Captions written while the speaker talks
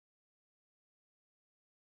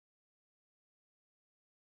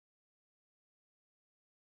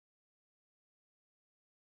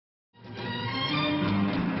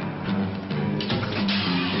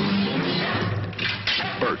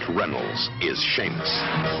Reynolds is Shamus.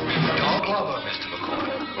 Dog lover, Mr.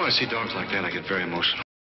 McCoy. When I see dogs like that, I get very emotional.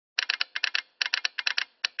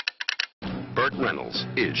 Burt Reynolds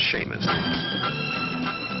is Shamus.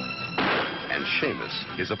 And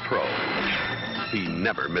Shamus is a pro. He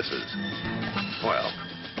never misses. Well,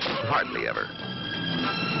 hardly ever.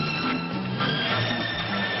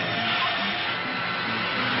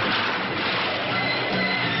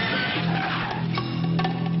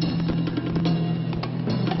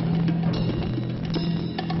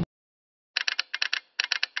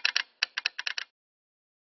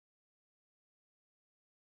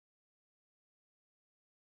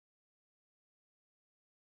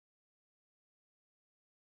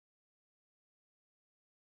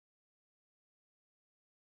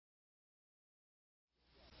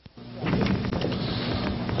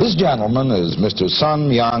 This gentleman is Mr. Sun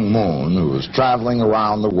Myung Moon, who is traveling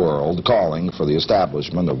around the world calling for the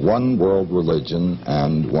establishment of one world religion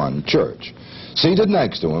and one church. Seated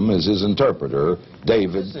next to him is his interpreter,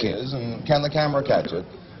 David Kim. And can the camera catch it?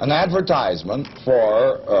 An advertisement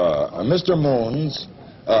for Mr. Moon's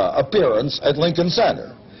appearance at Lincoln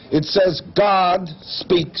Center. It says, "God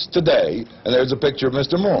speaks today," and there's a picture of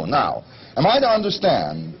Mr. Moon. Now, am I to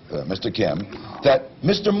understand, Mr. Kim, that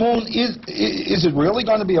Mr. Moon is it really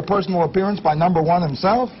going to be a personal appearance by number one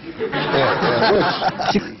himself? So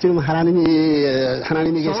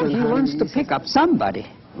he wants to pick up somebody,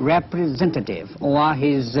 representative, or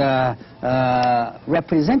his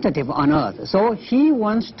representative on earth. So he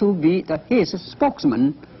wants to be his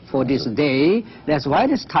spokesman for this day. That's why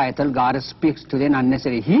this title, God Speaks Today, not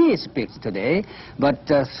necessarily He speaks today, but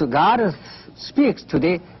so God speaks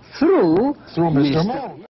today through Mr.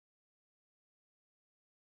 Moon.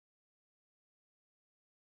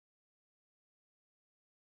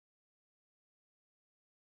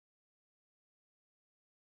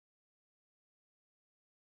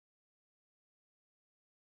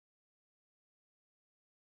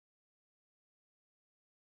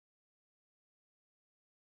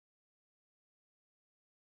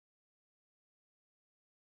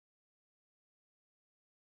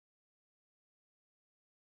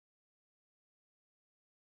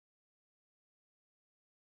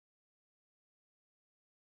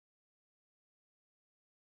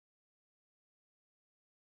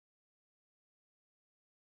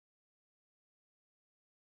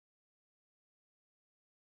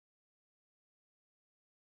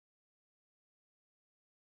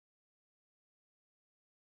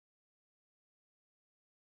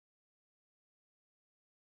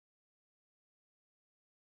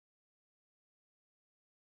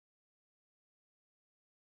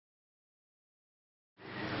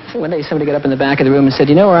 One day somebody got up in the back of the room and said,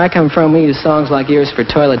 "You know where I come from? We use songs like yours for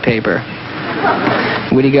toilet paper."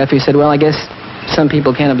 Woody Guthrie said, "Well, I guess some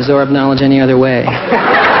people can't absorb knowledge any other way."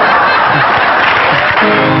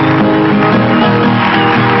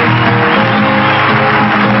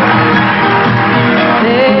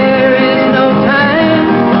 There is no time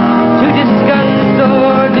to discuss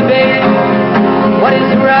or debate what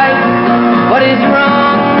is right, what is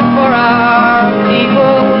wrong for our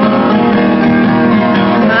people.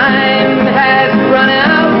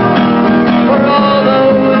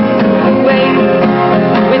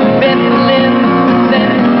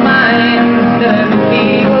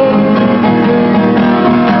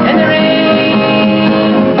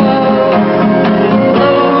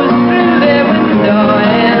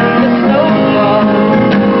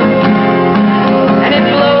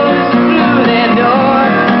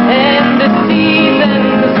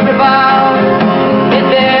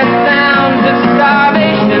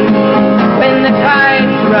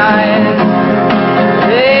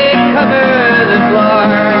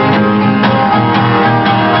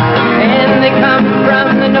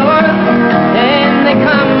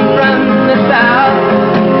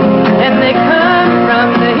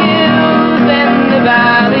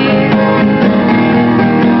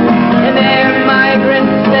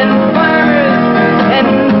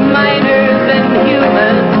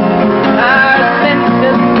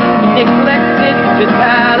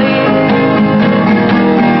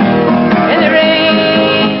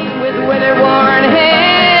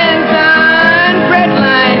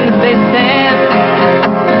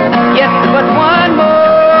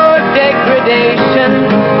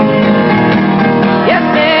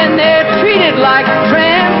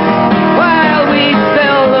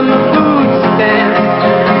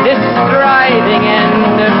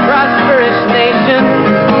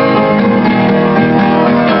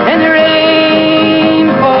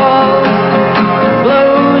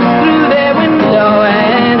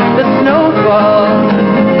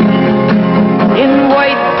 In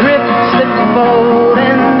white drifts that fold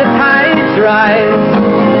and the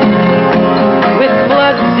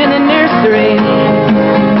in a nursery,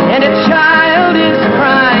 and a child is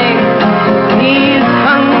crying.